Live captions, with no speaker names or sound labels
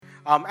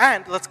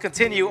And let's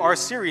continue our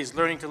series,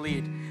 Learning to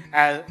Lead,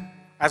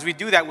 as we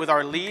do that with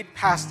our lead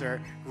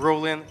pastor,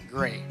 Roland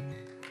Gray.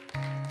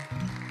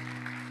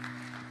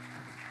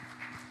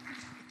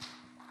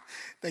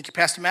 Thank you,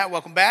 Pastor Matt.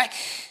 Welcome back.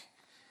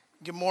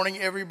 Good morning,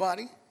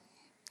 everybody.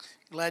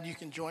 Glad you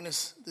can join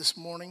us this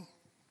morning.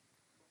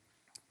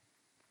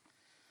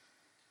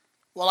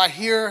 Well, I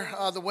hear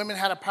the women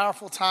had a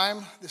powerful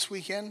time this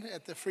weekend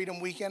at the Freedom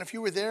Weekend. If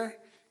you were there,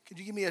 could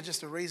you give me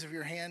just a raise of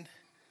your hand?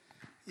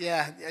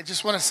 Yeah, I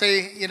just want to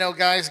say,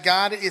 guys,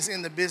 God is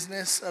in the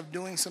business of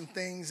doing some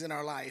things in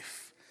our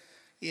life.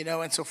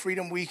 And so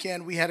Freedom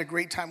Weekend, we had a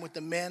great time with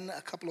the men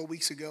a couple of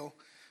weeks ago.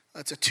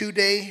 It's a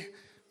 2-day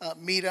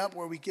meet up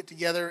where we get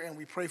together and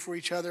we pray for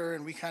each other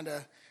and we kind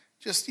of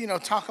just,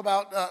 talk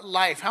about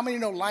life. How many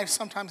know life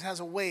sometimes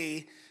has a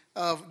way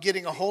of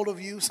getting a hold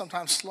of you,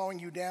 sometimes slowing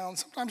you down,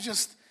 sometimes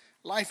just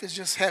life is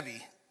just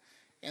heavy.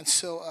 And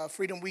so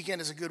Freedom Weekend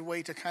is a good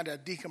way to kind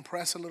of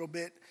decompress a little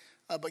bit,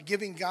 but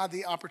giving God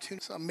the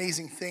opportunity, it's an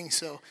amazing thing.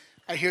 So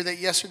I hear that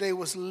yesterday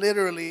was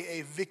literally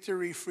a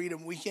victory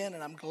Freedom Weekend,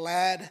 and I'm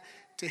glad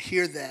to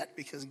hear that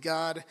because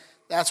God,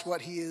 that's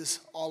what he is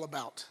all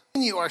about.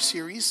 Continue our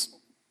series,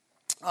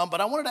 but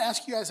I wanted to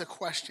ask you guys a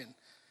question.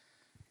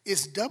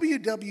 Is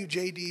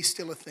WWJD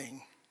still a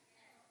thing?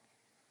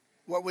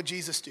 What would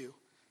Jesus do?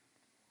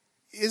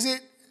 Is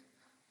it?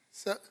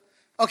 So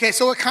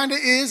it kind of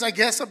is, I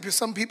guess.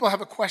 Some people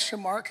have a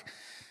question mark.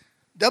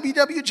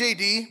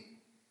 WWJD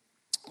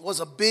was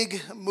a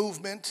big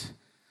movement.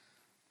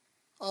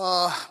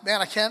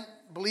 I can't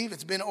believe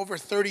it's been over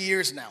 30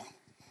 years now.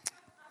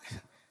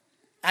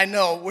 I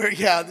know,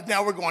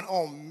 now we're going,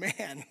 oh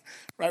man,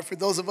 right? For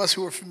those of us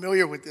who are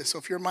familiar with this. So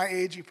if you're my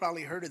age, you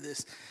probably heard of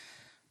this.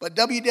 But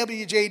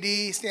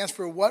WWJD stands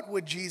for What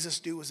Would Jesus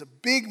Do? It was a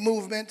big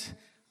movement.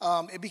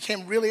 It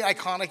became really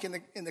iconic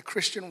in the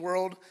Christian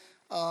world.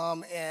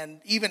 And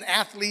even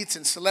athletes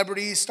and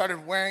celebrities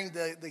started wearing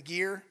the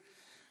gear.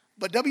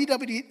 But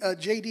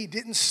WWJD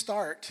didn't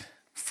start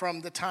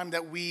from the time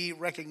that we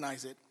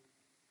recognize it.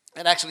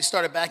 It actually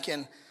started back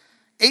in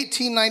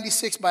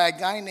 1896 by a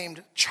guy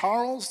named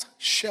Charles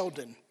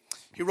Sheldon.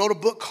 He wrote a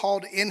book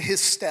called In His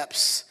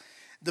Steps.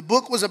 The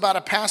book was about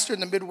a pastor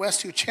in the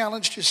Midwest who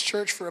challenged his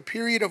church for a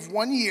period of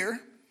 1 year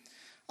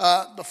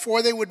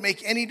before they would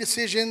make any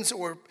decisions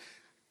or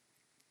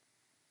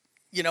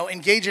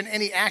engage in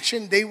any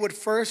action. They would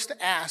first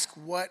ask,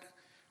 what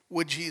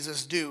would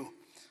Jesus do?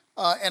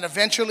 And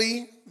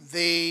eventually,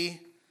 it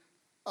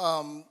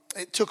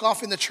took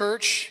off in the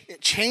church.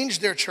 It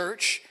changed their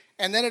church.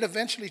 And then it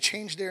eventually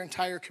changed their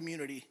entire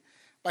community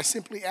by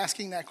simply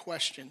asking that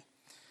question.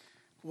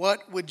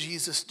 What would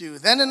Jesus do?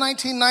 Then in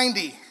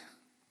 1990,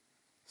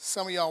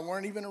 some of y'all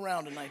weren't even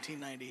around in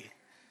 1990.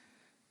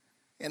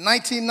 In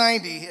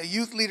 1990, a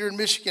youth leader in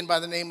Michigan by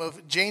the name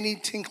of Janie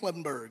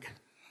Tinklenberg.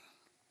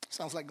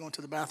 Sounds like going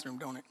to the bathroom,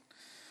 don't it?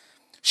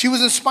 She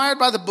was inspired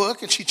by the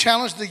book, and she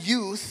challenged the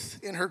youth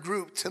in her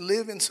group to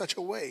live in such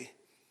a way.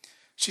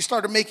 She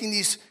started making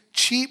these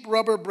cheap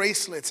rubber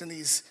bracelets and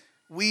these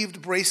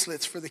weaved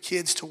bracelets for the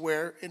kids to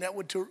wear, and that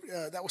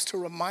was to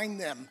remind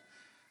them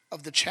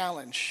of the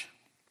challenge.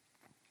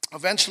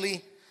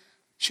 Eventually,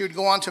 she would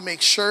go on to make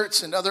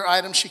shirts and other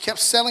items. She kept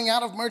selling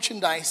out of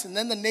merchandise, and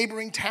then the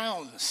neighboring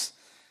towns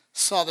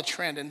saw the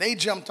trend, and they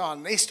jumped on,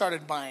 and they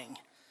started buying.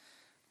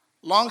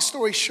 Long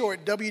story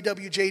short,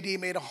 WWJD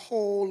made a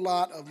whole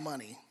lot of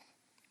money.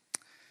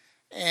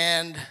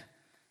 And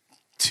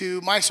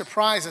to my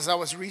surprise, as I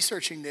was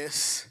researching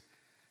this,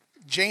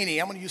 Janie,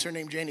 I'm going to use her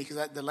name Janie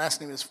because the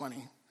last name is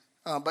funny.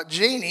 But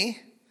Janie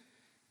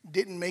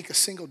didn't make a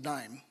single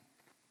dime,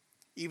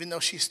 even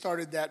though she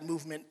started that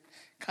movement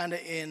kind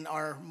of in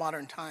our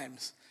modern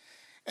times.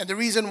 And the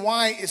reason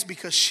why is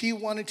because she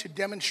wanted to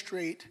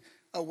demonstrate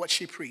what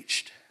she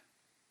preached.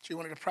 She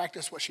wanted to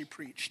practice what she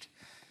preached.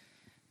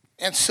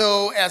 And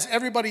so as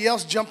everybody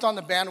else jumped on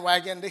the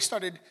bandwagon, they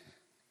started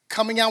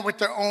coming out with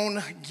their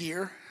own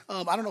gear.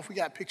 I don't know if we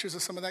got pictures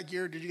of some of that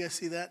gear. Did you guys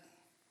see that?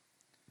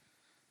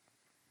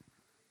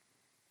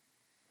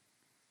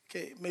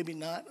 Okay, maybe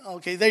not.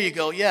 Okay, there you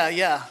go.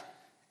 Yeah.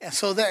 And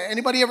so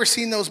anybody ever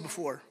seen those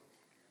before?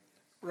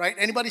 Right?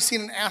 Anybody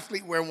seen an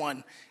athlete wear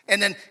one?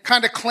 And then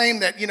kind of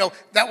claim that,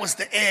 that was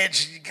the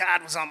edge.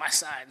 God was on my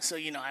side. So,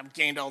 I've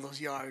gained all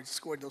those yards,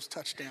 scored those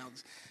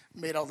touchdowns,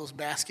 made all those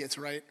baskets,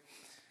 right?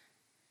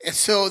 And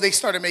so they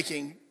started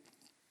making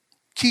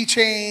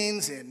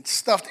keychains and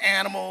stuffed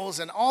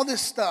animals and all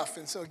this stuff.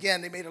 And so,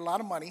 again, they made a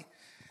lot of money.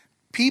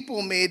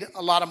 People made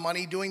a lot of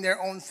money doing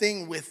their own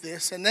thing with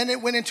this. And then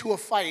it went into a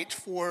fight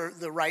for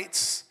the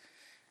rights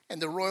and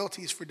the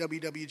royalties for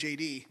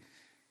WWJD.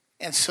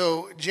 And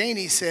so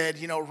Janie said,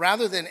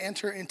 rather than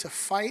enter into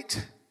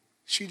fight,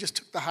 she just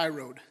took the high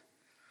road.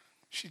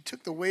 She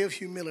took the way of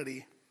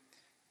humility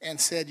and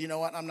said, you know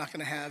what, I'm not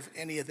going to have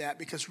any of that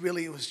because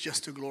really it was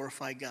just to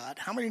glorify God.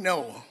 How many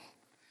know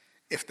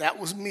if that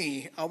was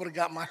me, I would have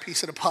got my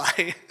piece of the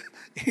pie?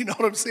 You know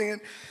what I'm saying?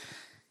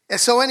 And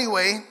so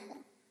anyway,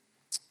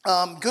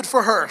 good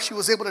for her. She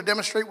was able to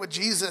demonstrate what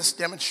Jesus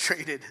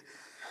demonstrated.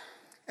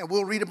 And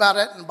we'll read about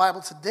it in the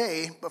Bible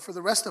today, but for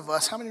the rest of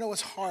us, how many know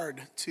it's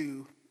hard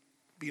to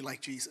be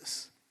like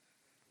Jesus?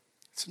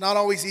 It's not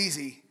always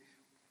easy.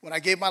 When I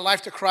gave my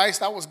life to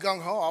Christ, I was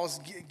gung-ho. I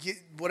was,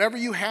 whatever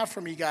you have for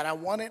me, God, I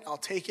want it, I'll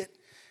take it.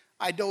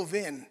 I dove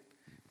in.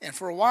 And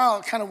for a while,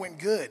 it kind of went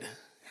good.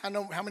 How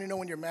many know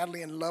when you're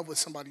madly in love with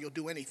somebody, you'll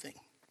do anything?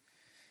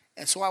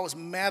 And so I was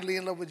madly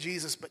in love with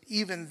Jesus, but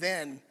even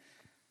then,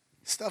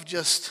 stuff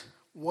just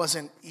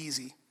wasn't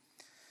easy.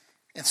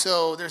 And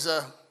so there's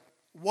a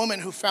woman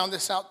who found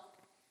this out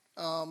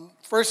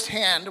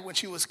firsthand when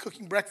she was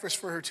cooking breakfast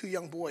for her two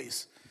young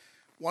boys.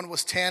 One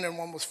was 10 and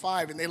one was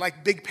 5, and they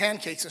liked big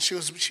pancakes, and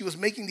she was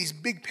making these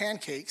big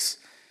pancakes.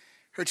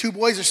 Her two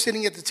boys are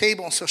sitting at the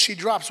table, and so she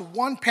drops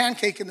one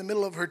pancake in the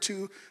middle of her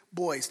two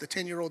boys, the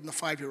 10-year-old and the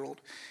 5-year-old,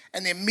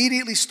 and they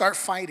immediately start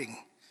fighting.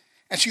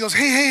 And she goes,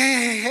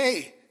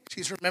 hey.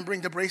 She's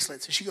remembering the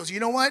bracelets, and she goes, you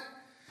know what?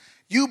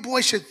 You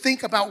boys should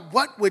think about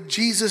what would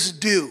Jesus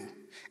do,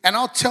 and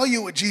I'll tell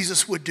you what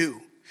Jesus would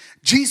do.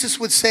 Jesus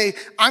would say,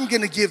 I'm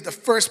going to give the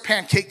first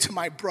pancake to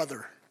my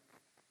brother.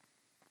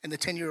 And the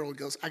 10-year-old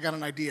goes, I got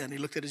an idea. And he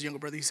looked at his younger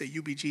brother. He said,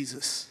 you be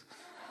Jesus.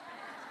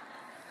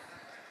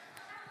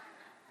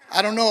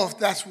 I don't know if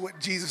that's what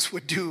Jesus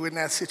would do in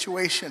that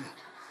situation.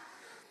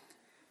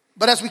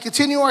 But as we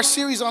continue our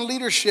series on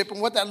leadership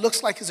and what that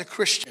looks like as a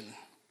Christian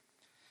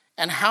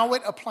and how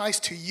it applies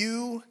to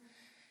you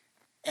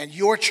and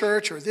your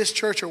church or this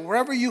church or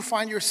wherever you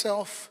find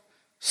yourself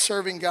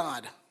serving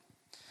God,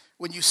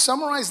 when you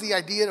summarize the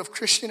idea of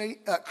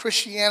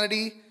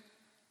Christianity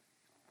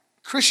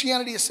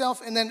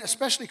itself, and then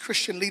especially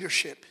Christian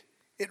leadership,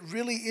 it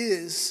really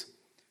is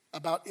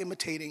about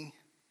imitating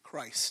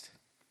Christ.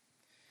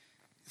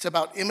 It's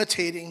about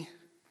imitating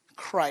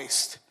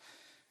Christ.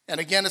 And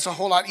again, it's a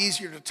whole lot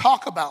easier to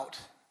talk about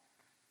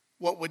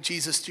what would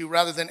Jesus do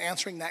rather than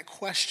answering that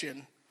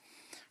question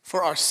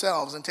for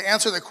ourselves. And to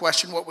answer the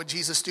question, what would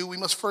Jesus do, we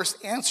must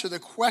first answer the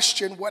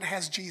question, what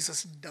has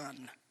Jesus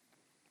done?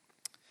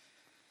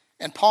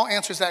 And Paul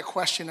answers that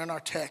question in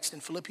our text in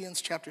Philippians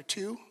chapter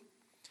 2,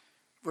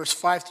 verse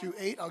 5 through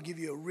 8. I'll give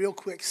you a real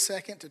quick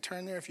second to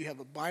turn there if you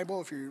have a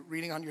Bible, if you're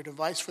reading on your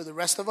device. For the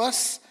rest of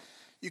us,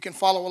 you can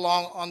follow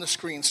along on the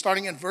screen.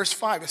 Starting in verse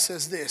 5, it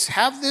says this,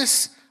 have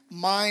this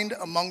mind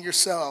among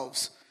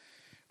yourselves,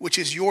 which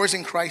is yours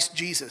in Christ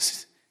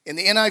Jesus. In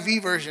the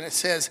NIV version, it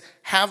says,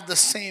 have the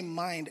same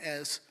mind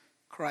as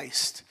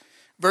Christ.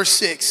 Verse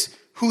 6,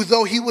 who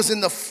though he was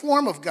in the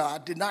form of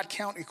God, did not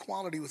count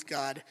equality with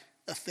God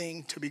a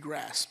thing to be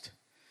grasped,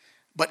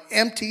 but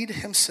emptied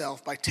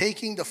himself by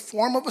taking the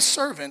form of a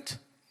servant,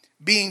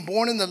 being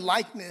born in the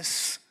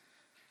likeness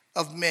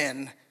of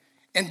men,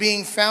 and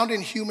being found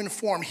in human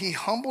form, he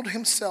humbled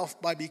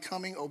himself by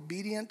becoming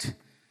obedient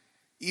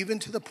even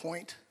to the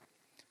point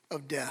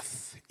of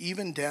death,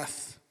 even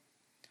death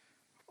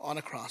on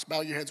a cross.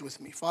 Bow your heads with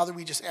me. Father,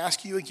 we just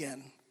ask you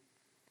again,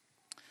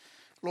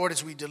 Lord,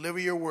 as we deliver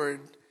your word,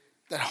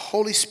 that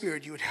Holy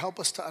Spirit, you would help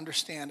us to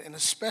understand, and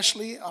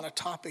especially on a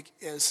topic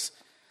as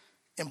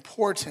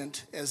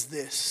important as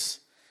this.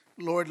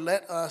 Lord,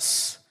 let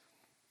us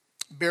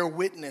bear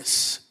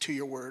witness to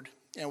your word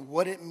and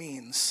what it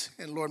means.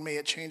 And Lord, may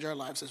it change our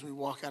lives as we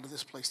walk out of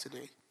this place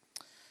today.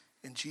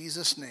 In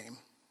Jesus' name.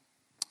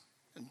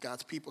 And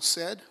God's people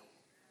said.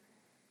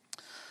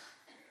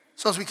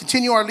 So as we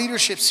continue our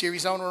leadership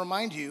series, I want to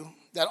remind you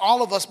that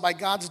all of us, by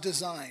God's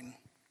design,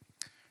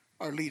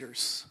 are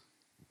leaders.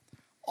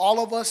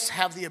 All of us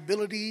have the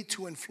ability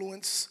to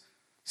influence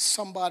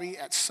somebody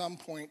at some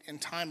point in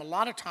time. A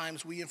lot of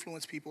times we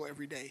influence people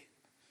every day.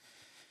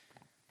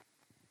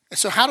 And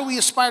so how do we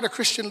aspire to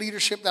Christian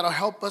leadership that will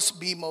help us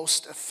be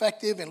most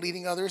effective in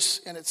leading others?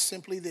 And it's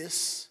simply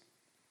this.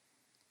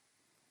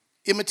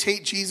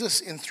 Imitate Jesus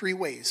in 3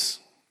 ways.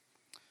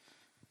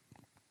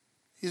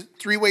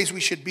 3 ways we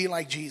should be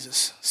like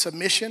Jesus.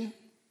 Submission,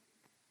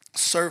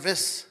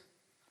 service,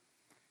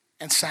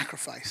 and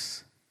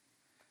sacrifice.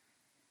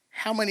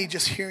 How many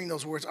just hearing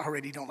those words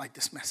already don't like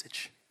this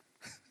message?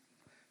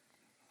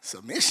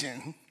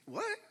 Submission?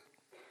 What?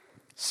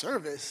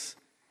 Service?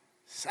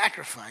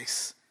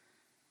 Sacrifice?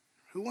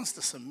 Who wants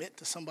to submit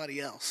to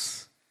somebody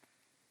else?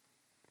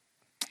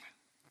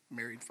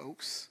 Married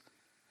folks,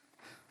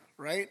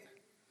 right?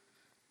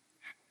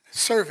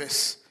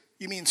 Service.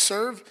 You mean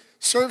serve?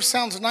 Serve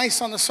sounds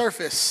nice on the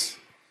surface,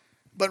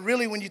 but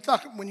really when you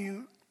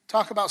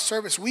talk about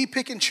service, we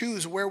pick and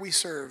choose where we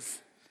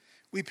serve.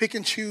 We pick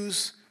and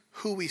choose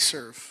who we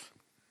serve.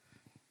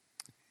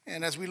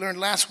 And as we learned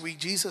last week,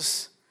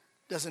 Jesus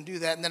doesn't do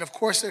that. And then of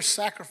course there's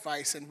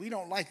sacrifice, and we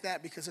don't like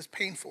that because it's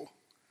painful.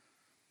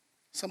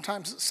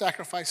 Sometimes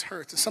sacrifice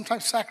hurts, and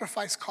sometimes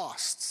sacrifice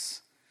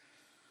costs.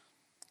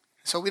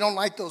 So we don't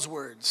like those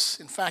words.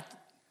 In fact,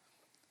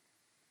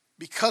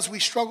 because we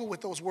struggle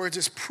with those words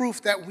is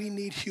proof that we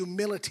need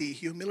humility.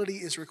 Humility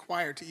is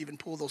required to even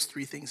pull those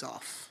 3 things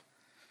off.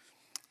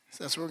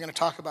 So that's what we're going to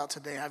talk about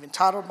today. I've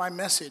entitled my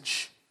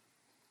message,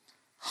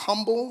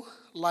 Humble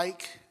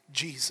Like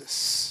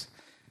Jesus.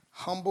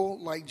 Humble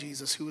like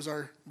Jesus, who is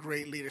our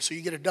great leader. So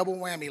you get a double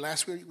whammy.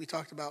 Last week we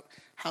talked about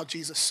how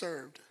Jesus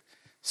served.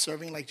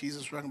 Serving like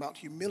Jesus. We're talking about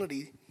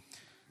humility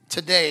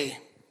today.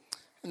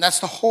 And that's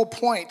the whole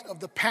point of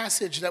the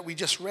passage that we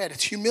just read.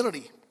 It's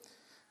humility.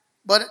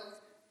 But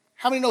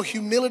how many know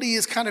humility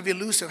is kind of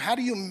elusive? How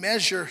do you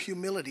measure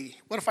humility?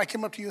 What if I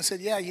came up to you and said,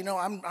 yeah,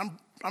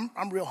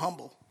 I'm real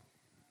humble,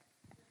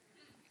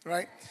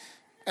 right?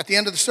 At the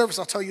end of the service,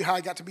 I'll tell you how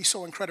I got to be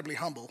so incredibly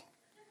humble.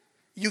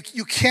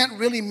 You can't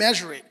really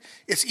measure it.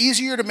 It's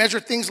easier to measure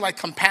things like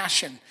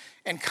compassion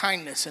and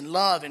kindness and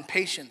love and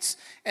patience.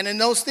 And in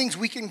those things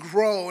we can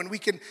grow, and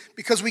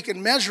because we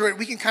can measure it,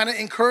 we can kind of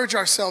encourage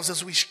ourselves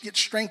as we get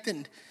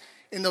strengthened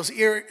in those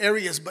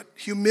areas. But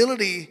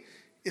humility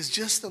is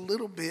just a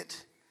little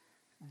bit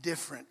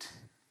different.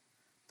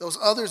 Those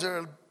others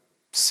are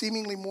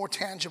seemingly more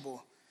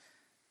tangible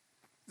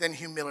than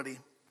humility.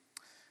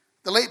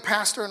 The late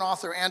pastor and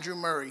author Andrew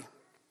Murray,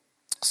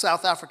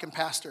 South African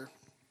pastor,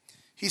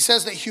 he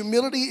says that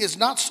humility is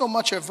not so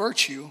much a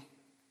virtue,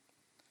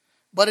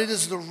 but it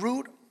is the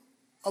root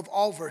of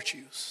all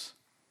virtues,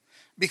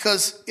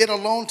 because it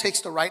alone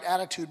takes the right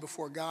attitude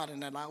before God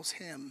and allows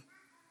him,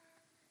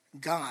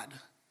 God,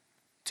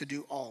 to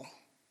do all.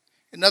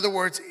 In other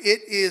words,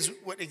 it is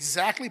what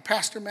exactly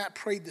Pastor Matt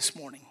prayed this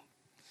morning,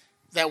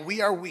 that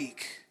we are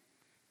weak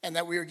and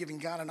that we are giving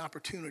God an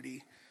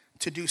opportunity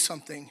to do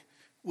something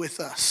with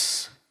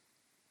us.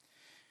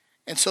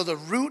 And so the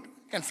root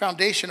and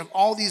foundation of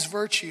all these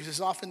virtues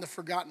is often the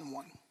forgotten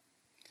one,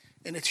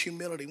 and it's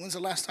humility. When's the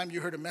last time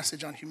you heard a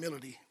message on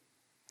humility?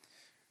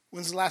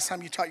 When's the last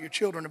time you taught your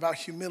children about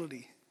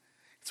humility?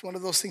 It's one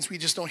of those things we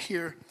just don't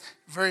hear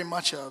very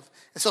much of.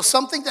 And so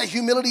some think that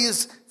humility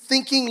is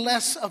thinking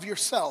less of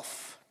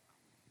yourself,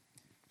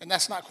 and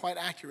that's not quite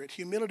accurate.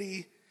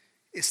 Humility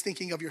is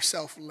thinking of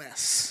yourself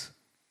less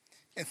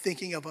and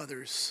thinking of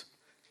others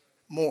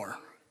more.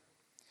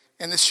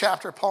 In this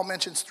chapter, Paul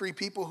mentions 3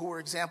 people who were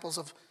examples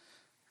of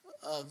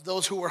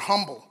those who were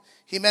humble.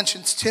 He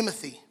mentions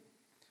Timothy.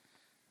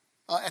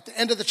 At the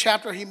end of the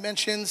chapter, he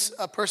mentions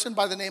a person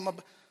by the name of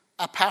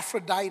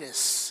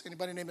Epaphroditus.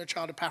 Anybody name their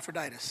child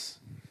Epaphroditus?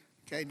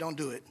 Okay, don't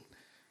do it.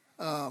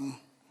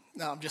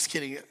 No, I'm just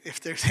kidding.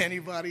 If there's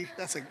anybody,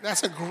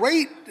 that's a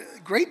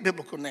great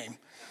biblical name.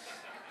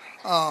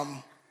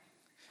 And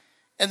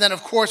then,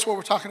 of course, what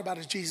we're talking about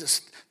is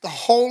Jesus. The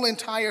whole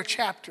entire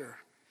chapter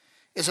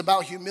is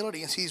about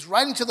humility. And he's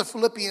writing to the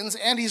Philippians,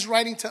 and he's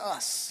writing to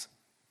us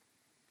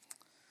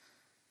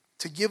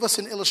to give us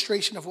an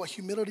illustration of what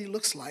humility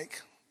looks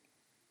like.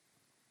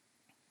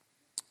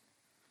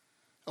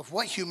 Of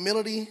what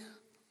humility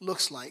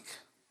looks like.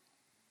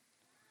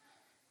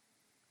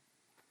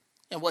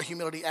 And what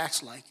humility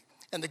acts like.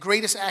 And the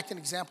greatest act and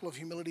example of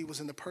humility was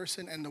in the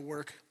person and the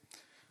work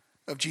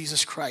of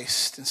Jesus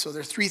Christ. And so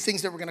there are 3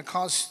 things that we're going to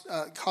cause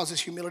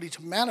this humility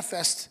to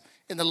manifest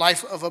in the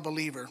life of a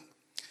believer.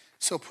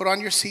 So put on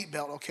your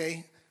seatbelt,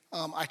 okay?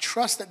 I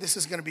trust that this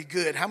is going to be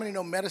good. How many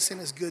know medicine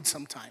is good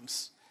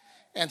sometimes?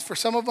 And for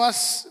some of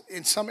us,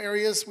 in some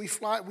areas, we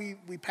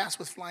pass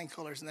with flying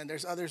colors, and then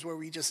there's others where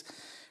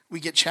we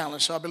get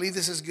challenged. So I believe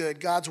this is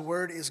good. God's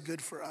word is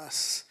good for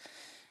us.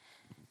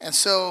 And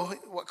so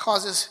what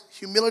causes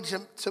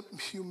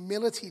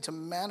humility to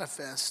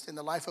manifest in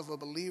the life of a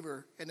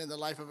believer and in the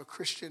life of a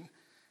Christian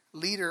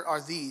leader are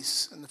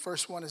these. And the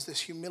first one is this: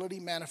 humility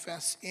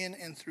manifests in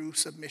and through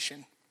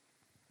submission.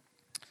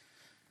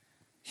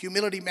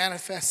 Humility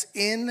manifests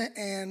in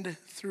and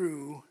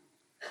through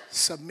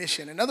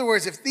submission. In other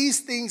words, if these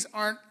things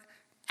aren't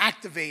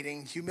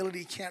activating,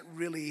 humility can't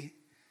really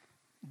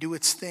do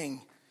its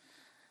thing.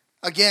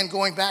 Again,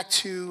 going back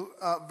to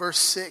verse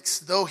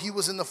 6, though he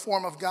was in the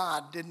form of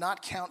God, did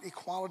not count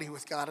equality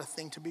with God a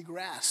thing to be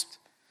grasped,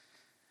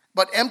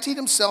 but emptied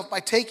himself by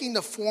taking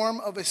the form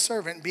of a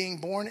servant, being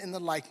born in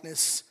the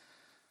likeness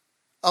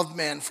of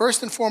men.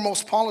 First and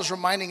foremost, Paul is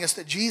reminding us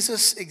that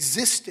Jesus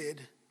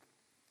existed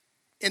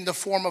in the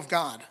form of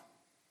God.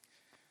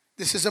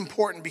 This is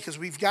important because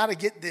we've got to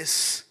get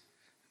this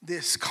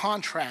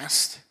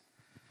contrast.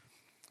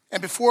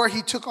 And before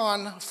he took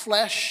on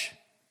flesh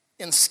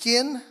and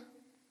skin,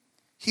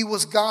 he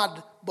was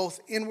God both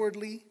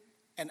inwardly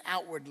and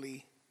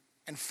outwardly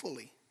and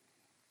fully.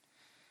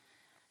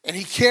 And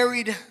he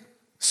carried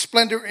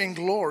splendor and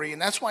glory.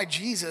 And that's why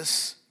he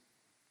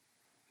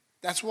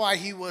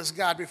was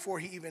God before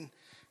he even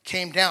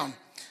came down.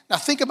 Now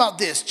think about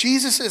this.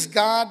 Jesus as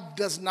God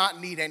does not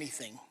need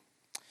anything.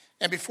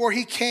 And before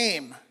he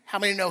came, how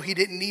many know he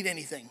didn't need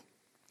anything?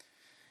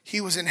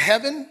 He was in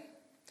heaven.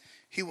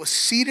 He was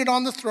seated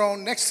on the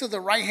throne next to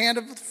the right hand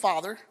of the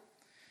Father.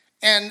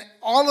 And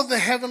all of the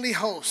heavenly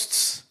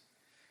hosts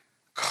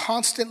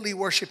constantly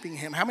worshiping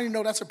him. How many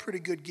know that's a pretty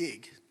good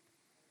gig?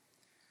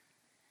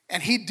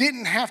 And he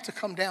didn't have to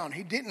come down.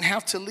 He didn't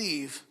have to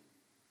leave.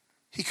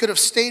 He could have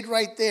stayed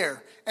right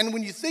there. And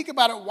when you think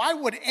about it, why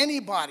would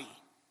anybody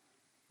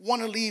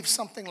want to leave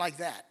something like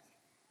that?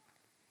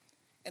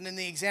 And in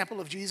the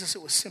example of Jesus,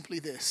 it was simply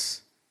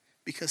this: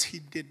 because he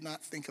did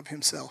not think of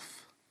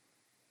himself.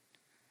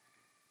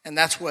 And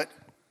that's what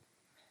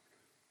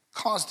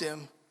caused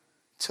him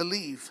to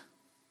leave.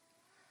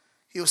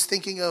 He was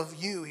thinking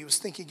of you. He was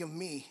thinking of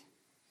me.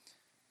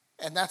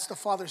 And that's the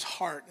Father's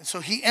heart. And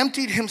so he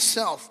emptied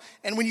himself.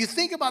 And when you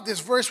think about this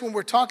verse, when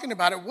we're talking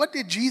about it, what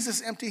did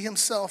Jesus empty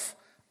himself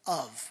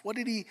of? What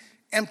did he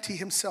empty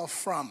himself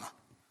from?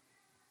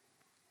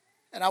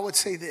 And I would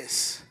say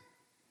this.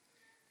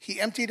 He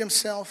emptied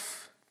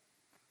himself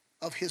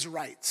of his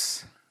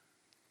rights.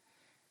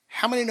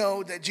 How many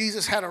know that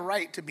Jesus had a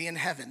right to be in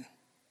heaven?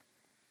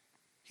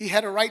 He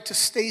had a right to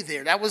stay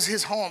there. That was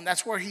his home.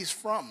 That's where he's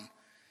from.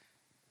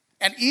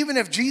 And even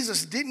if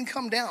Jesus didn't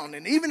come down,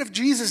 and even if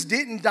Jesus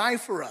didn't die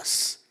for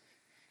us,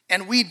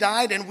 and we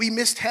died and we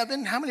missed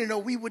heaven, how many know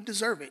we would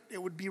deserve it?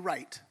 It would be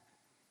right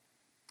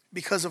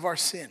because of our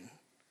sin.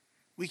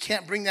 We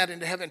can't bring that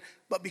into heaven.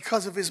 But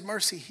because of his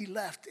mercy, he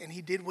left and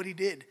he did what he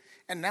did.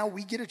 And now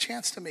we get a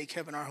chance to make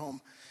heaven our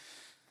home.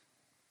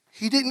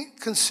 He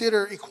didn't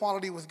consider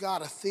equality with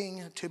God a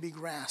thing to be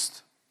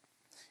grasped.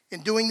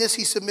 In doing this,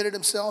 he submitted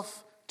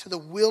himself to the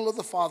will of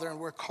the Father, and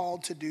we're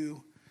called to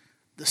do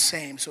the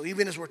same. So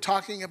even as we're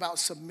talking about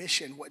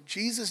submission, what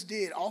Jesus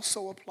did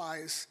also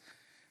applies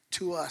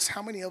to us.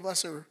 How many of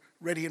us are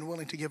ready and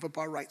willing to give up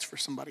our rights for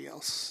somebody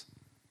else?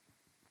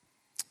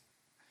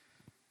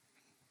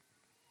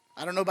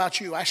 I don't know about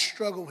you. I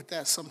struggle with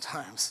that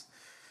sometimes.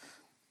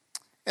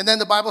 And then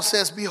the Bible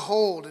says,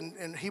 behold,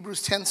 in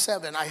Hebrews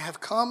 10:7, I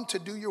have come to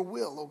do your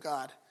will, O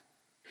God,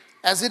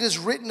 as it is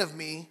written of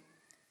me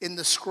in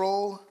the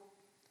scroll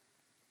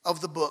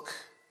of the book.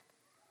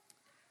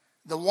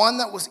 The one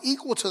that was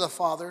equal to the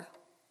Father,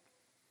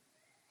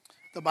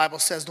 the Bible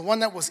says, the one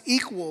that was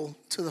equal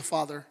to the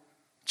Father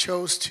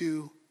chose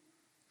to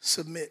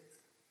submit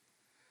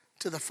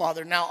to the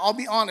Father. Now, I'll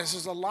be honest,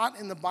 there's a lot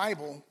in the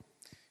Bible,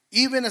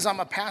 even as I'm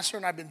a pastor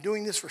and I've been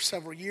doing this for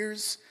several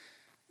years,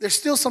 there's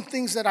still some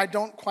things that I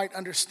don't quite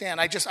understand.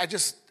 I just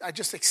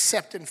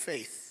accept in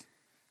faith.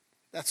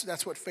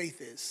 That's what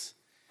faith is.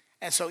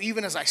 And so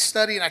even as I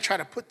study and I try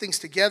to put things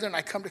together and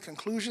I come to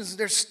conclusions,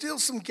 there's still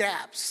some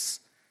gaps.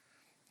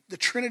 The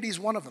Trinity is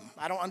one of them.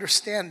 I don't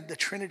understand the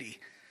Trinity.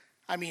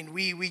 I mean,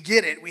 we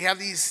get it. We have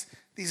these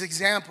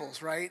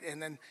examples, right?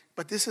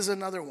 But this is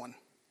another one.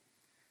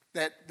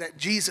 That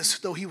Jesus,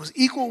 though he was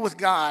equal with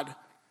God,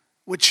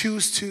 would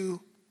choose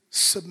to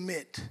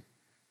submit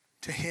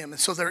to him. And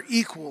so they're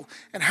equal.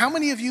 And how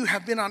many of you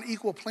have been on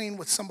equal plane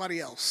with somebody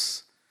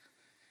else?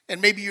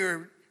 And maybe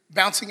you're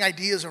bouncing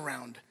ideas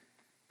around.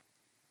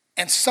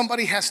 And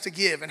somebody has to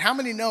give. And how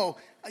many know,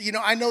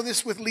 I know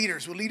this with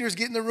leaders. When leaders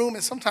get in the room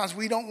and sometimes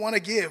we don't want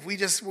to give. We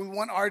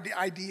want our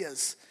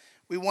ideas.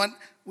 We want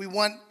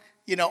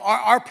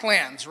our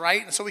plans,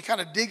 right? And so we kind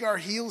of dig our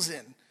heels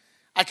in.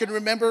 I can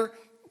remember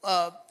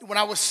when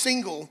I was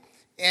single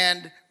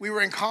and we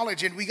were in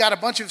college and we got a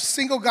bunch of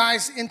single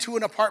guys into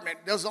an apartment.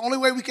 That was the only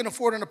way we can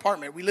afford an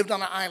apartment. We lived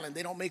on an island.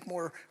 They don't make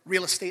more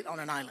real estate on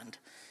an island.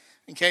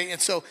 Okay, and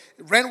so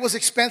rent was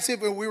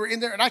expensive and we were in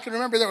there. And I can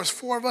remember there was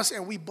 4 of us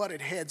and we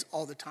butted heads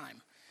all the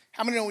time.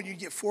 How many know when you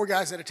get 4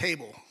 guys at a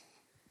table,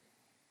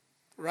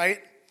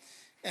 right?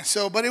 And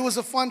so, but it was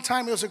a fun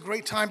time. It was a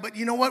great time. But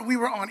you know what? We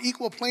were on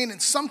equal plane,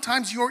 and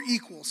sometimes you're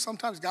equal.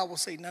 Sometimes God will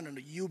say, no,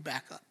 you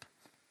back up.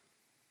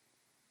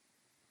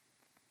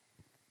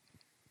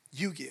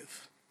 You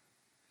give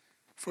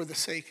for the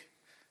sake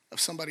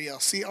of somebody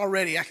else. See,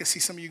 already I can see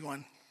some of you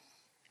going.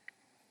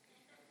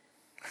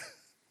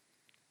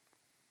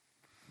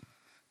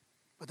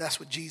 But that's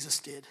what Jesus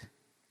did.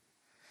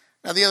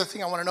 Now, the other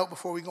thing I want to note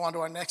before we go on to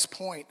our next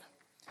point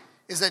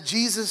is that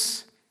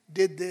Jesus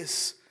did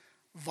this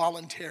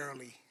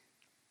voluntarily.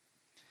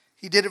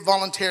 He did it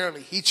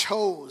voluntarily. He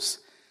chose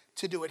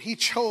to do it. He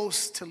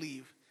chose to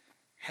leave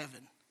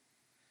heaven.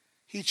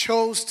 He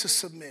chose to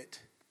submit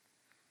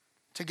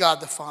to God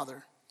the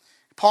Father.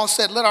 Paul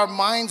said, let our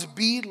minds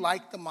be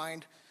like the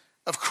mind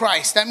of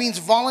Christ. That means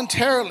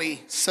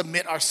voluntarily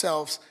submit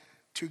ourselves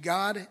to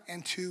God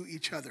and to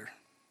each other.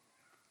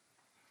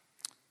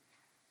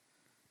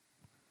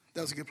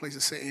 That was a good place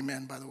to say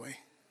amen, by the way.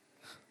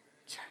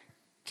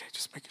 Okay,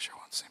 just making sure we're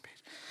on the same page.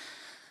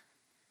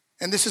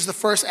 And this is the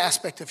first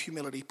aspect of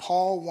humility.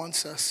 Paul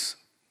wants us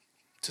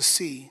to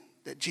see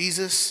that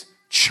Jesus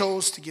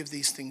chose to give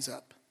these things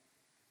up.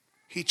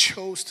 He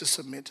chose to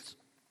submit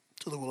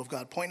to the will of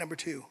God. Point number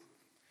 2,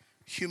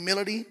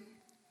 humility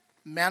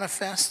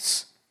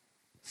manifests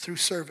through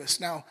service.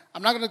 Now,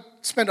 I'm not going to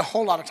spend a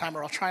whole lot of time,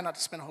 or I'll try not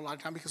to spend a whole lot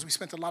of time, because we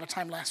spent a lot of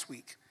time last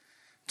week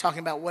talking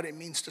about what it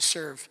means to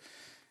serve.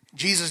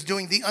 Jesus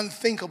doing the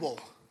unthinkable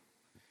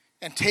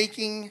and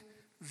taking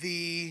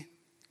the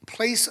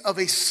place of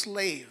a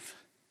slave.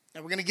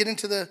 Now, we're going to get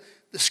into the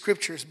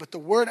scriptures, but the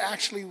word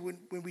actually,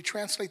 when we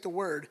translate the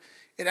word,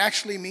 it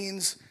actually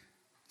means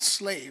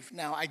slave.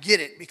 Now, I get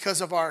it.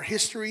 Because of our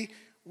history,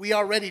 we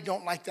already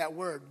don't like that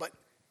word, but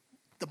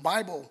the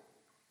Bible,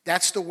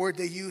 that's the word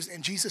they used,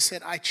 and Jesus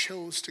said, I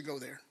chose to go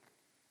there.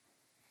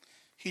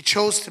 He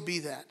chose to be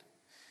that.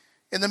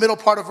 In the middle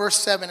part of verse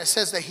 7, it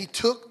says that he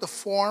took the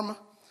form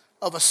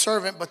of a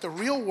servant, but the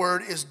real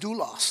word is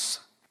doulos.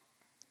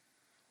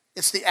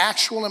 It's the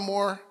actual and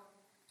more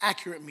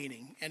accurate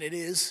meaning, and it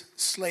is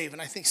slave.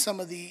 And I think some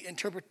of the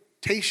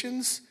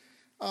interpretations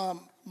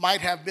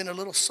might have been a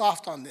little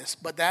soft on this,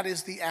 but that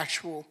is the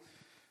actual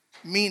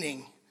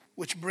meaning,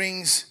 which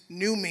brings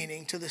new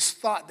meaning to this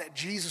thought that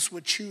Jesus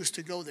would choose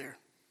to go there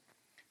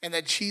and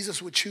that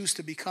Jesus would choose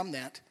to become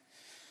that.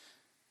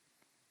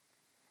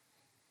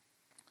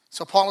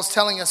 So Paul is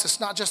telling us it's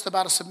not just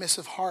about a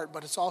submissive heart,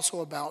 but it's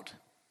also about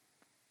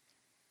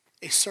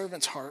a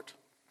servant's heart.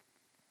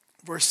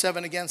 Verse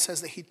 7 again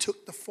says that he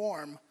took the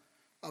form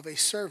of a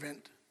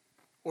servant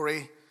or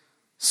a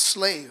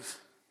slave.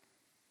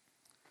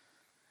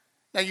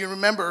 Now you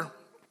remember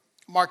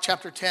Mark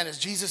chapter 10 as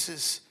Jesus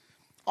is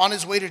on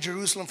his way to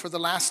Jerusalem for the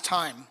last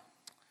time.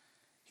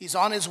 He's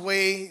on his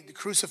way, the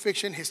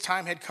crucifixion, his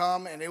time had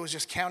come, and it was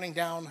just counting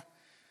down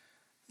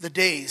the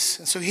days.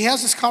 And so he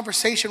has this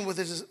conversation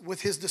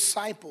with his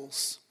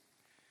disciples.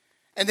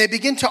 And they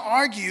begin to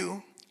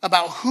argue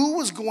about who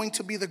was going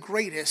to be the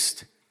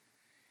greatest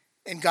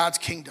in God's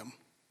kingdom.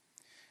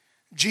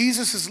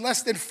 Jesus is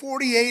less than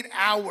 48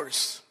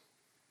 hours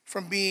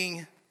from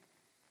being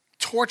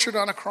tortured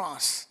on a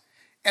cross.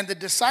 And the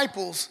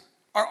disciples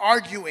are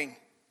arguing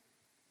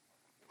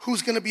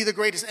who's going to be the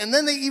greatest. And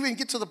then they even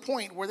get to the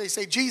point where they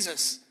say,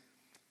 Jesus,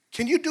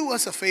 can you do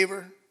us a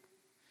favor?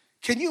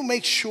 Can you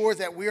make sure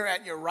that we're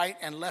at your right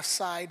and left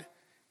side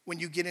when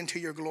you get into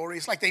your glory?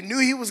 It's like they knew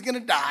he was going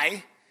to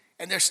die,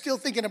 and they're still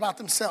thinking about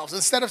themselves.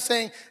 Instead of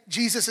saying,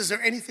 Jesus, is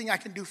there anything I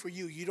can do for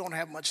you? You don't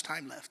have much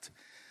time left.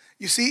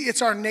 You see,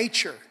 it's our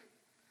nature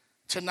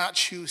to not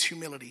choose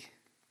humility.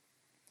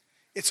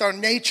 It's our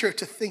nature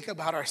to think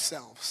about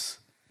ourselves.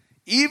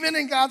 Even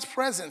in God's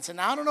presence, and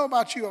I don't know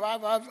about you,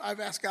 I've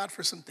asked God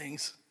for some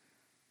things.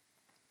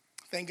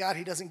 Thank God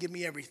he doesn't give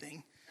me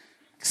everything.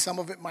 Some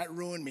of it might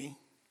ruin me.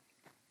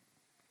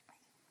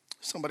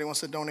 Somebody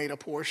wants to donate a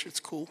Porsche, it's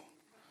cool.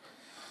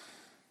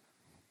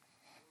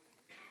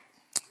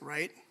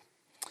 Right?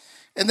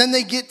 And then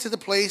they get to the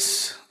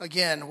place,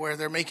 again, where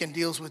they're making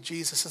deals with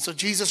Jesus. And so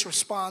Jesus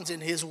responds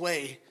in his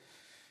way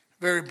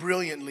very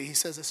brilliantly. He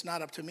says, it's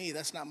not up to me.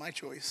 That's not my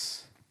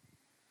choice.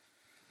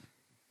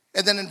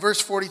 And then in verse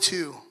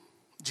 42,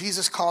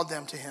 Jesus called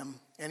them to him,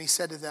 and he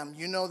said to them,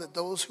 you know that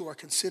those who are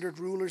considered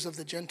rulers of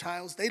the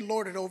Gentiles, they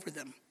lord it over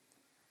them.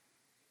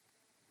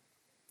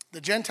 The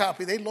Gentile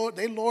people,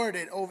 they lord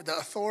it over, the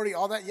authority,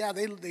 all that, yeah,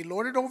 they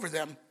lord it over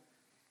them.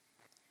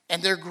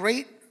 And their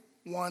great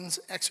ones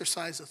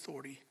exercise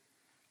authority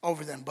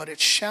over them. But it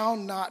shall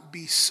not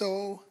be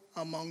so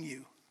among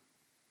you.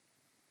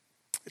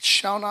 It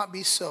shall not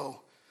be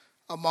so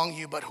among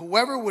you. But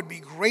whoever would be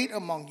great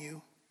among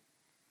you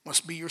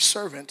must be your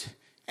servant,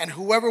 and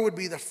whoever would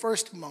be the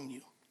first among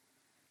you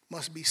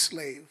must be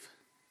slave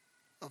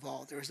of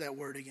all. There's that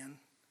word again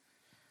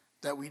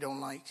that we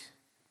don't like.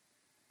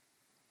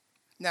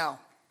 Now,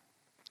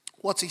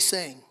 what's he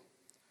saying?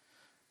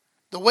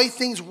 The way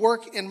things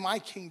work in my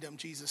kingdom,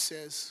 Jesus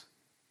says,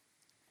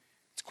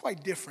 it's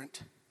quite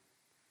different.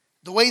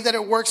 The way that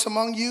it works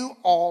among you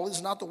all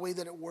is not the way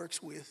that it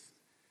works with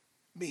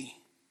me.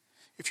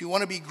 If you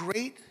want to be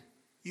great,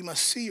 you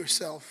must see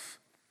yourself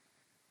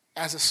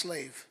as a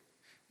slave.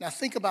 Now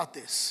think about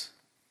this.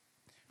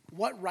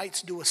 What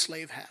rights do a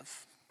slave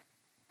have?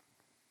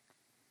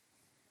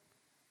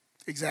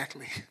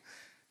 Exactly.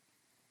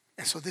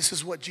 And so this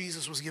is what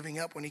Jesus was giving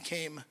up when he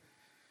came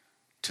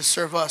to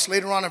serve us.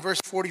 Later on in verse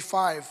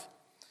 45,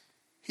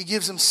 he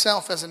gives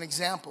himself as an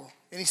example.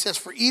 And he says,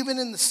 for even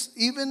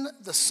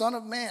the Son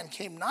of Man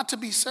came not to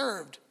be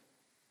served,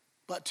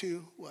 but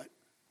to what?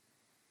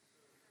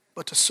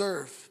 But to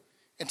serve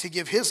and to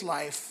give his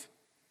life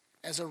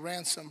as a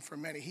ransom for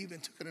many. He even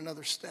took it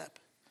another step.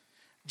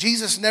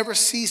 Jesus never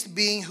ceased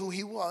being who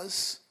he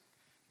was,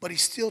 but he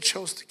still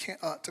chose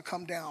to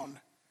come down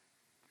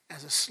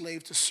as a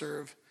slave to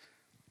serve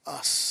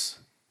us.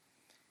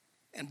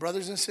 And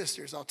brothers and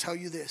sisters, I'll tell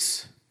you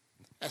this.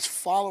 As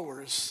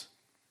followers,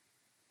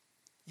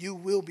 you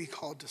will be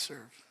called to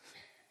serve.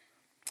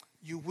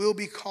 You will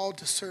be called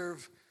to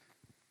serve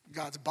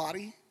God's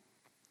body.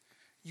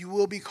 You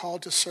will be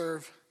called to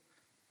serve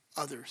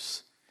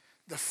others.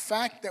 The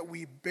fact that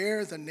we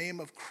bear the name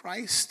of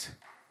Christ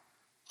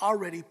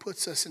already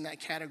puts us in that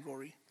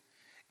category.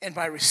 And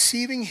by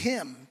receiving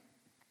him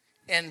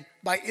and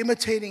by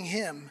imitating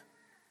him,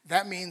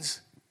 that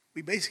means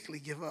we basically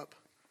give up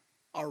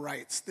our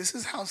rights. This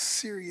is how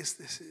serious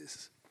this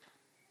is.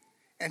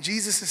 And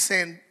Jesus is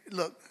saying,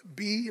 look,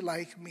 be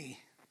like me.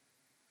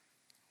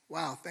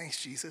 Wow,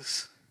 thanks,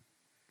 Jesus.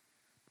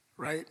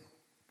 Right?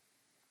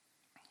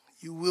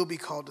 You will be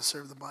called to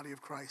serve the body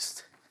of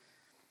Christ.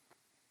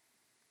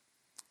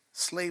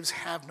 Slaves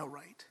have no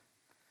right.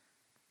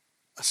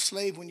 A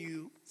slave, when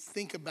you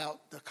think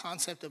about the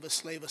concept of a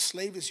slave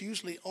is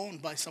usually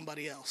owned by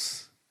somebody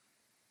else.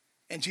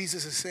 And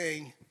Jesus is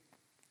saying,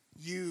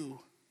 you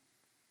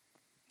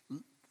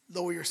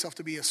lower yourself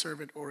to be a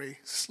servant or a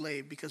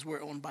slave, because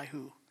we're owned by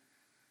who?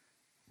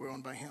 We're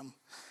owned by him.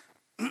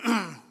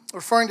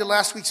 Referring to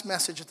last week's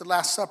message at the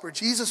Last Supper,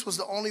 Jesus was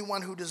the only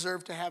one who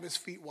deserved to have his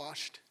feet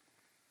washed.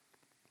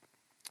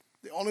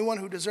 The only one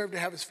who deserved to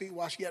have his feet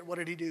washed, yet what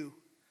did he do?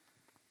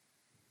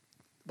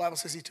 The Bible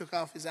says he took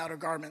off his outer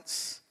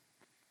garments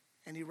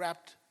and he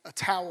wrapped a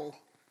towel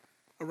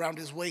around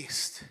his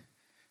waist.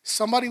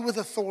 Somebody with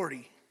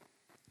authority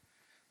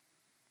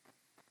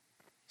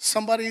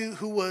somebody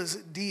who was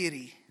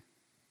deity.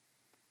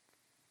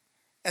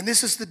 And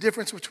this is the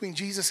difference between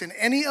Jesus and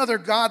any other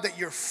God that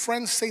your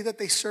friends say that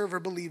they serve or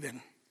believe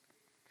in,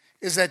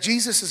 is that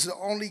Jesus is the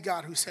only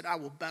God who said, I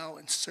will bow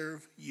and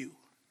serve you.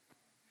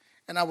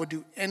 And I will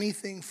do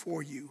anything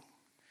for you.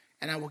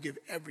 And I will give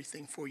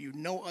everything for you.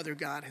 No other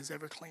God has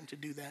ever claimed to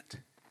do that.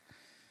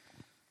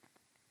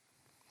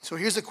 So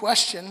here's the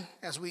question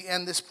as we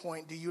end this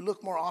point. Do you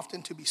look more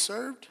often to be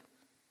served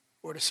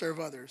or to serve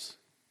others?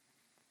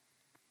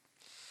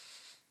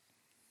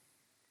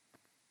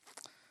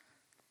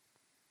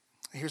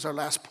 Here's our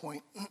last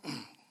point.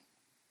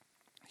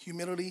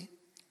 Humility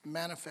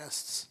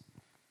manifests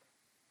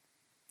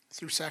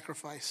through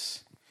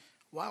sacrifice.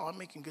 Wow, I'm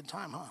making good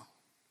time, huh?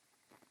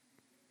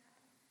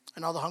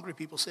 And all the hungry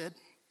people said,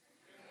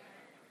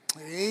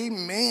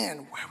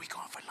 Amen. Where are we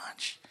going for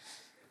lunch?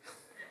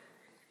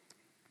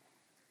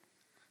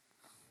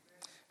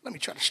 Let me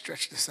try to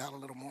stretch this out a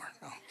little more.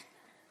 No.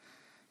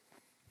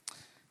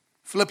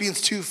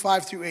 Philippians 2,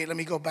 5 through 8. Let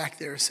me go back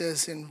there. It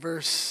says in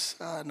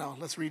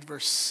let's read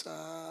verse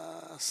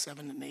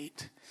 7 and 8.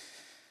 It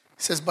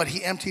says, but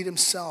he emptied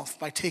himself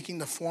by taking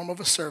the form of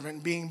a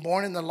servant, being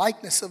born in the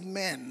likeness of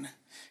men,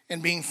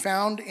 and being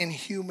found in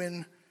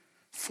human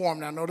form.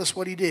 Now notice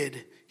what he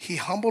did. He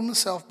humbled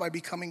himself by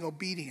becoming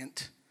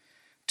obedient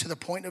to the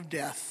point of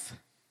death,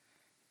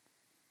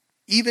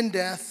 even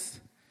death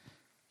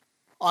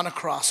on a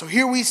cross. So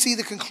here we see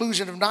the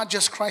conclusion of not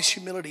just Christ's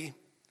humility,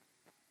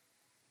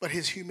 but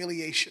his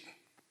humiliation.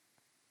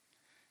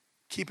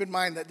 Keep in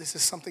mind that this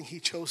is something he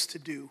chose to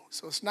do.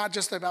 So it's not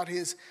just about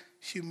his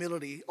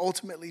humility.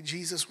 Ultimately,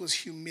 Jesus was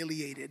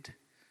humiliated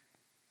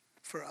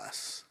for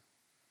us,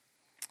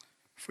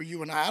 for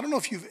you and I. I don't know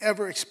if you've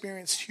ever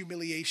experienced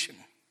humiliation.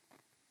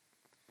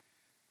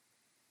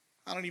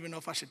 I don't even know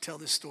if I should tell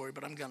this story,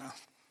 but I'm gonna.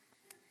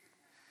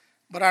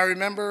 But I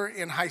remember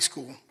in high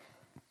school,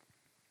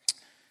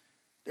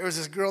 there was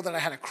this girl that I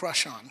had a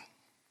crush on.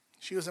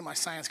 She was in my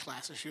science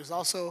classes. She was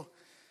also,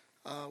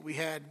 we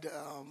had,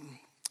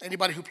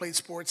 anybody who played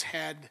sports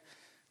had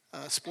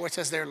sports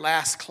as their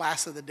last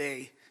class of the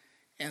day.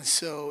 And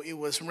so it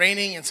was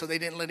raining, and so they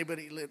didn't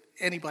let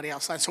anybody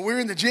outside. So we were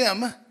in the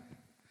gym.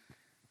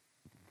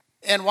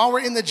 And while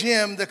we're in the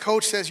gym, the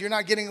coach says, you're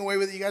not getting away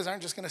with it. You guys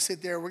aren't just going to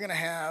sit there. We're going to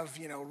have,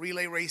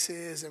 relay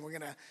races, and we're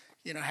going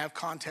to, have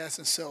contests.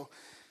 And so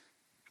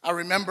I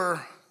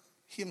remember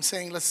him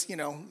saying, let's see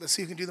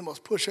who can do the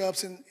most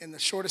push-ups in the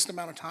shortest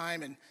amount of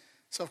time. And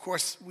so, of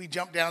course, we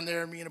jumped down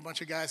there, me and a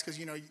bunch of guys, because,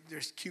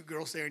 there's cute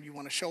girls there and you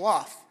want to show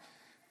off,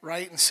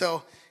 right? And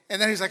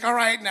then he's like, all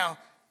right, now,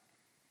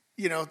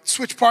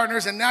 switch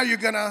partners, and now you're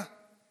going to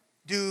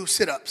do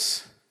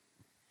sit-ups.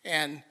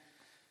 And,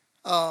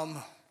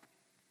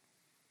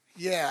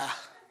 yeah,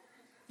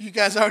 you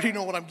guys already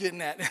know what I'm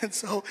getting at. And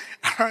so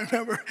I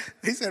remember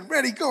they said,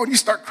 ready, go, and you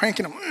start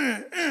cranking them.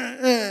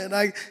 And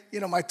I,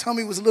 my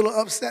tummy was a little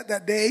upset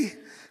that day.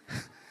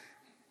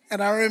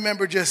 And I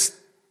remember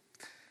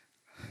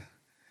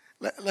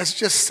let's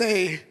just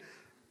say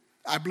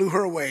I blew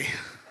her away.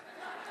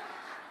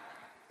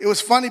 It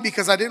was funny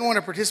because I didn't want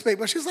to participate,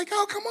 but she was like,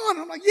 oh, come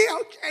on. I'm like, yeah,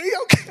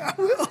 okay, I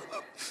will.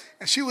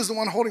 And she was the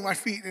one holding my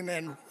feet, and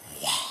then,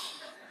 wow.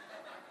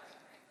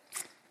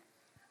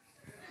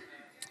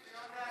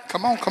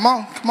 Come on.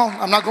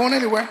 I'm not going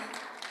anywhere.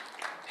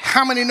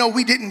 How many know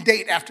we didn't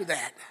date after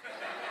that?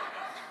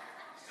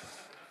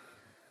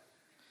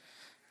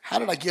 How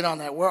did I get on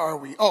that? Where are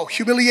we? Oh,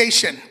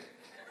 humiliation.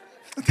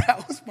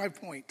 That was my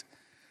point.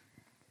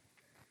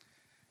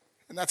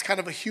 And that's kind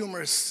of a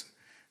humorous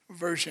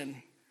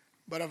version,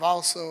 but I've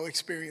also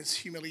experienced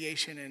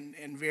humiliation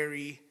in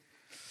very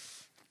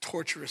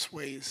torturous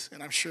ways.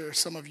 And I'm sure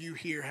some of you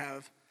here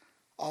have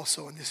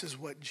also, and this is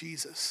what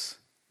Jesus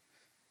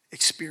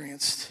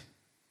experienced.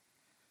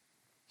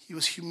 He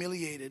was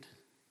humiliated,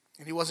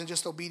 and he wasn't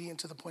just obedient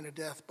to the point of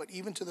death, but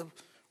even to the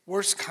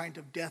worst kind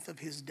of death of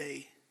his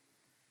day.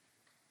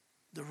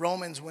 The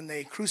Romans, when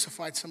they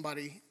crucified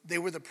somebody, they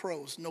were the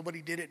pros.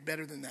 Nobody did it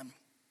better than them.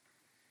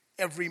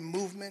 Every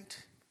movement,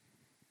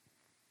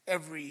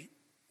 every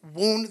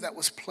wound that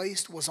was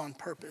placed was on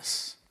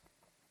purpose.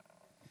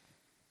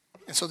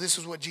 And so this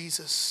is what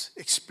Jesus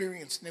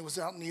experienced, and it was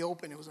out in the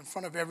open. It was in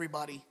front of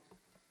everybody.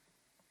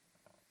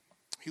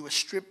 He was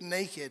stripped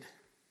naked.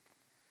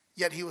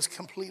 Yet he was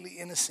completely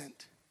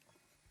innocent.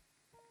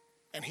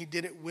 And he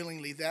did it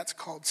willingly. That's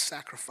called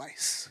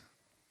sacrifice.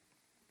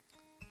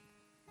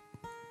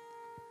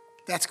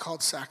 That's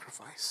called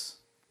sacrifice.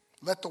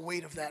 Let the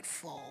weight of that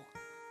fall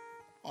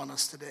on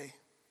us today.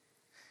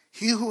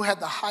 He who had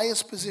the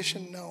highest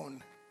position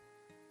known,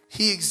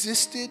 he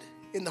existed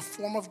in the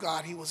form of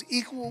God. He was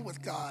equal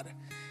with God.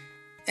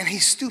 And he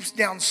stoops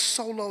down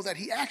so low that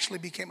he actually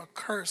became a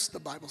curse, the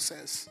Bible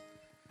says,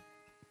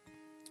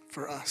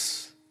 for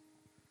us.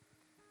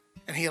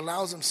 And he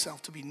allows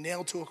himself to be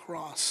nailed to a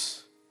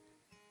cross.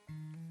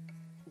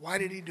 Why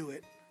did he do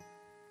it?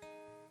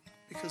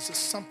 Because there's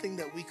something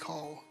that we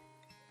call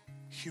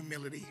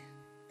humility.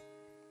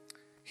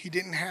 He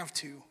didn't have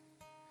to,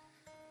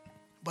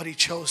 but he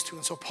chose to.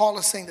 And so Paul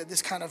is saying that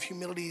this kind of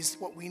humility is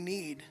what we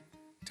need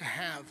to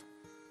have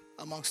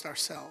amongst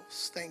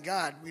ourselves. Thank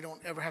God we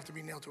don't ever have to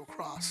be nailed to a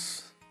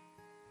cross.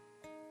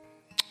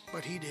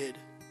 But he did.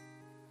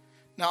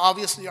 Now,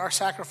 obviously, our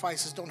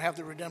sacrifices don't have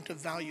the redemptive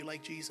value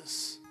like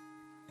Jesus.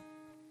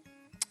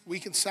 We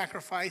can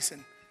sacrifice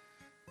and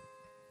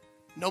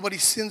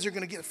nobody's sins are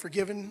going to get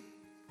forgiven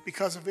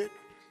because of it.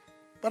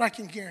 But I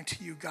can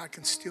guarantee you God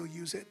can still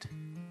use it,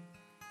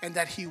 and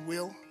that he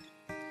will.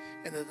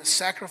 And that the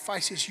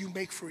sacrifices you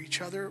make for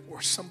each other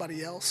or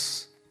somebody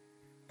else,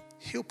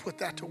 he'll put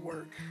that to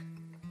work.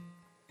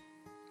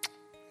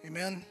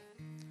 Amen.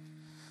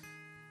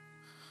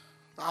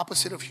 The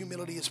opposite of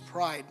humility is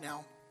pride.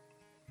 Now,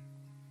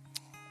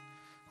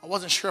 I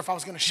wasn't sure if I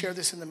was going to share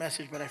this in the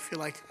message, but I feel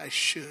like I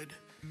should,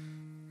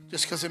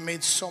 just because it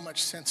made so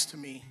much sense to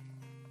me.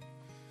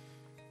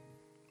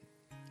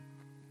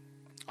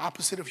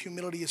 Opposite of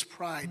humility is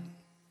pride.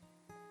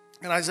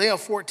 In Isaiah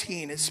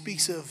 14, it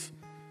speaks of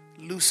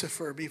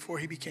Lucifer before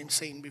he became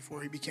Satan,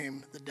 before he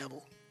became the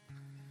devil.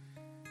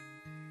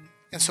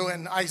 And so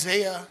in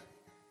Isaiah,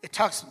 it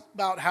talks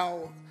about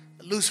how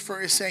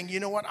Lucifer is saying,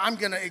 you know what, I'm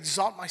going to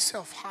exalt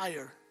myself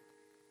higher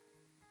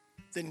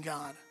than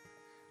God.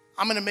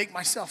 I'm going to make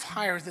myself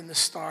higher than the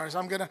stars.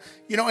 I'm going to,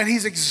 and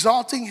he's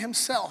exalting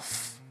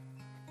himself.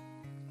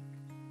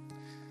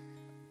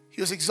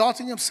 He was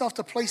exalting himself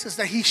to places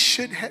that he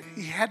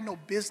had no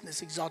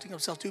business exalting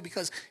himself to,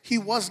 because he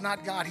was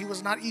not God. He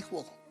was not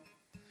equal.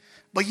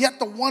 But yet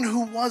the one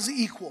who was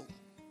equal,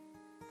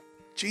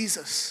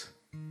 Jesus,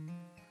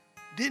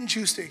 didn't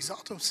choose to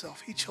exalt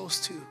himself. He chose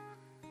to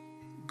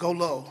go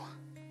low.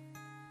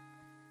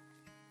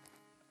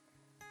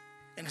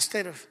 And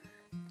instead of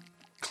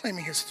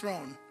claiming his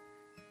throne,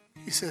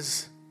 he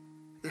says,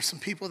 there's some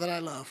people that I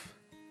love,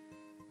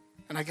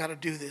 and I got to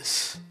do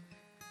this.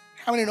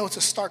 How many know it's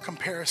a stark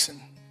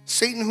comparison?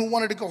 Satan, who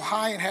wanted to go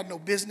high and had no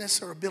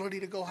business or ability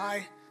to go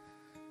high,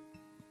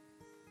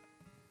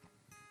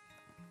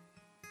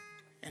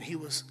 and he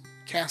was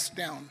cast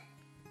down.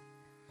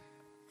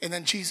 And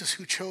then Jesus,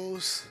 who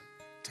chose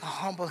to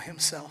humble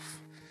himself.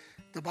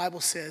 The Bible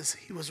says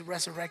he was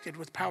resurrected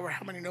with power.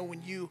 How many know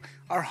when you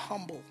are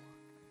humble,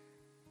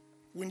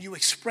 when you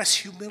express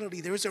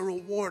humility, there is a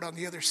reward on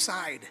the other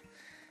side.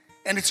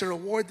 And it's a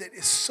reward that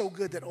is so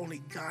good that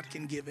only God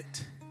can give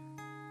it.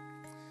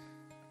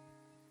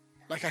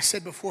 Like I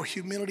said before,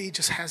 humility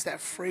just has that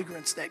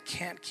fragrance that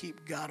can't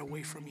keep God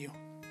away from you.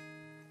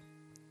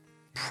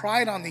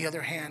 Pride, on the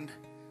other hand,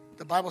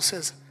 the Bible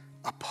says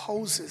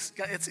opposes.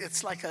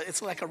 It's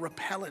like a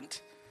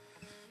repellent.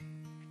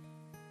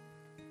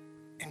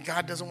 And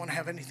God doesn't want to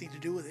have anything to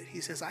do with it.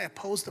 He says, I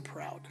oppose the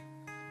proud.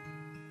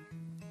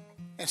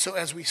 And so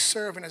as we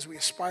serve and as we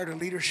aspire to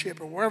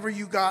leadership, or wherever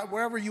you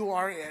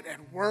are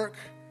at work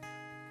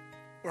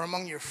or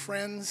among your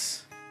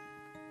friends,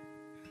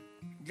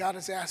 God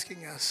is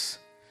asking us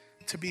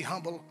to be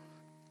humble.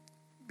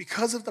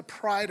 Because of the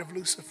pride of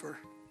Lucifer,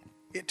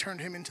 it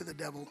turned him into the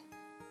devil.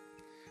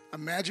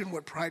 Imagine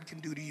what pride can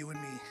do to you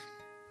and me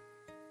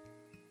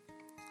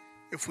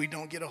if we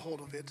don't get a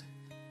hold of it.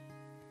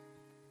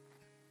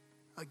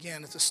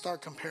 Again, it's a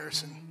stark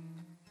comparison.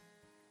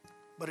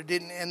 But it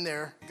didn't end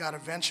there. God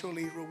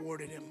eventually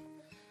rewarded him.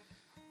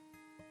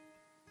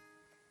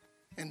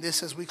 And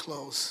this, as we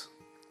close,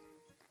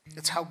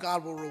 it's how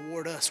God will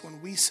reward us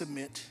when we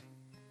submit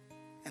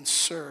and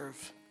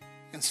serve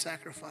and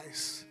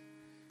sacrifice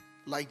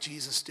like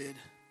Jesus did.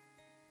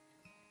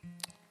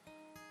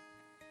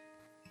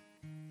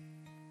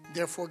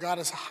 Therefore, God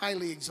has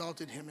highly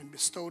exalted him and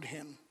bestowed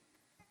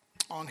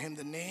on him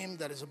the name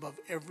that is above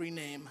every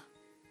name,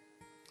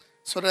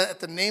 so that at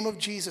the name of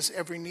Jesus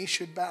every knee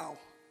should bow,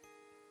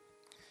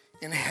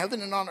 in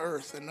heaven and on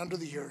earth and under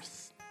the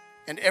earth,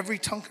 and every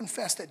tongue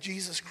confess that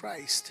Jesus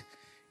Christ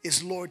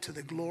is Lord, to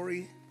the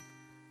glory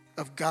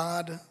of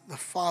God the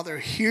Father.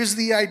 Here's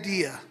the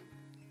idea.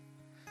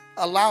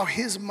 Allow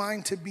his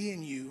mind to be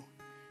in you,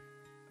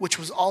 which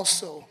was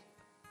also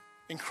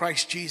in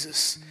Christ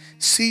Jesus.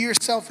 See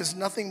yourself as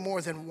nothing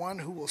more than one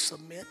who will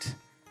submit,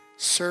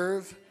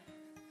 serve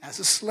as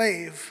a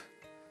slave,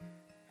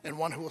 and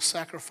one who will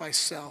sacrifice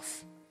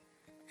self.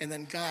 And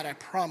then God, I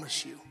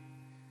promise you,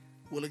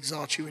 will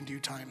exalt you in due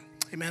time.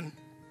 Amen.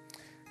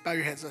 Bow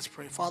your heads, let's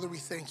pray. Father, we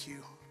thank you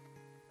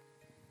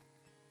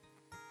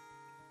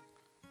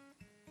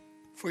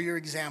for your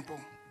example.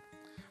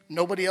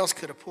 Nobody else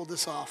could have pulled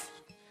this off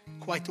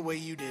quite the way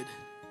you did.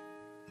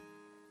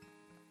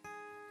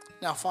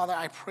 Now, Father,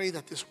 I pray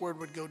that this word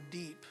would go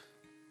deep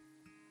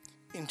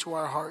into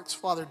our hearts.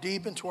 Father,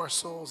 deep into our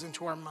souls,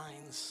 into our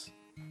minds.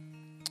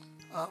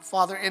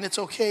 Father, and it's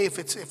okay if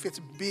it's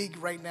big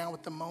right now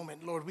at the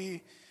moment. Lord,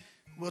 we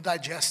will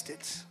digest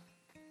it.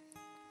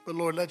 But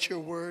Lord, let your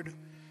word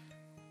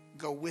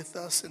go with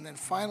us. And then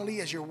finally,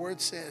 as your word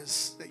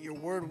says, that your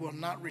word will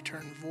not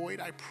return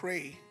void, I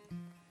pray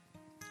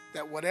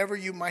that whatever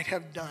you might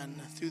have done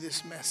through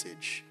this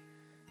message,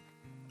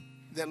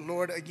 that,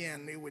 Lord,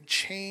 again, it would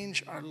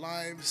change our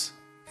lives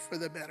for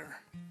the better.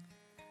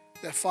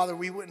 That, Father,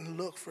 we wouldn't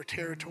look for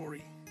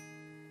territory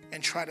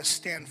and try to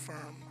stand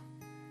firm.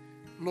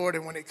 Lord,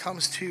 and when it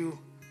comes to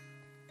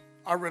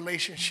our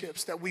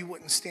relationships, that we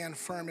wouldn't stand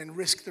firm and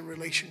risk the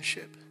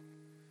relationship.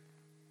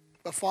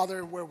 But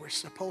Father, where we're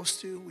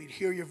supposed to, we'd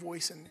hear your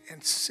voice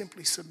and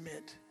simply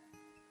submit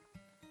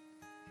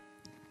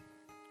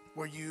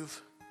where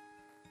you've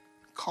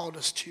called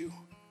us to.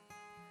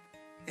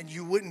 And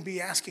you wouldn't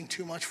be asking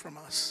too much from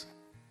us,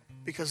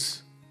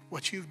 because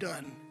what you've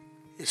done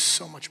is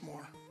so much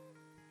more.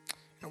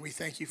 And we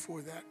thank you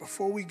for that.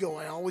 Before we go,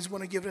 I always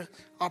want to give an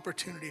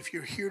opportunity. If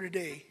you're here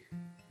today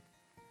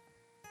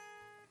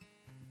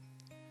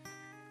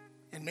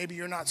and maybe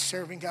you're not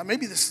serving God,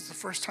 maybe this is the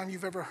first time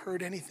you've ever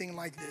heard anything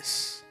like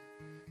this.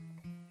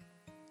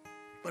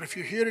 But if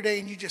you're here today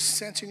and you just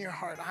sense in your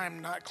heart,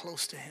 I'm not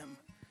close to him,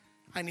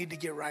 I need to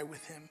get right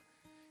with him.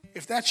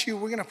 If that's you,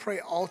 we're going to pray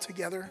all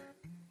together.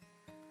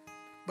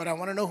 But I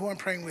want to know who I'm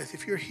praying with.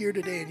 If you're here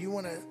today and you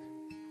want to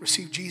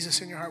receive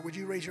Jesus in your heart, would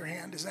you raise your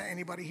hand? Is that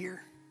anybody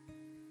here?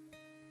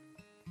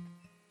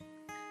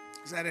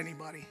 Is that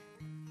anybody?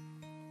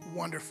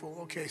 Wonderful.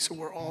 Okay, so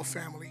we're all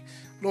family.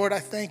 Lord, I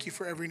thank you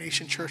for Every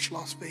Nation Church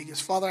Las Vegas.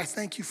 Father, I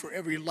thank you for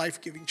every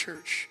life-giving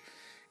church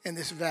in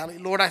this valley.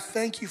 Lord, I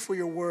thank you for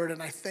your word,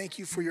 and I thank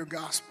you for your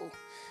gospel.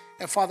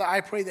 And Father,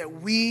 I pray that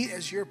we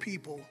as your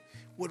people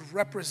would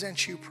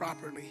represent you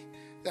properly.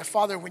 That,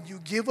 Father, when you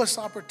give us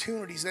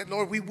opportunities, that,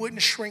 Lord, we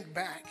wouldn't shrink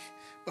back,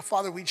 but,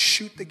 Father, we'd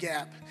shoot the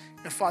gap.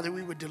 And, Father,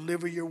 we would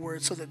deliver your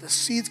word so that the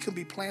seeds can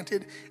be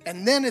planted,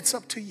 and then it's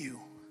up to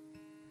you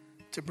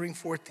to bring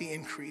forth the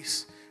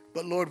increase.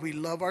 But, Lord, we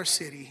love our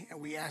city,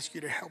 and we ask you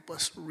to help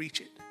us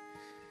reach it.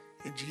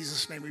 In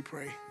Jesus' name we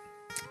pray.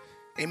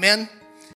 Amen.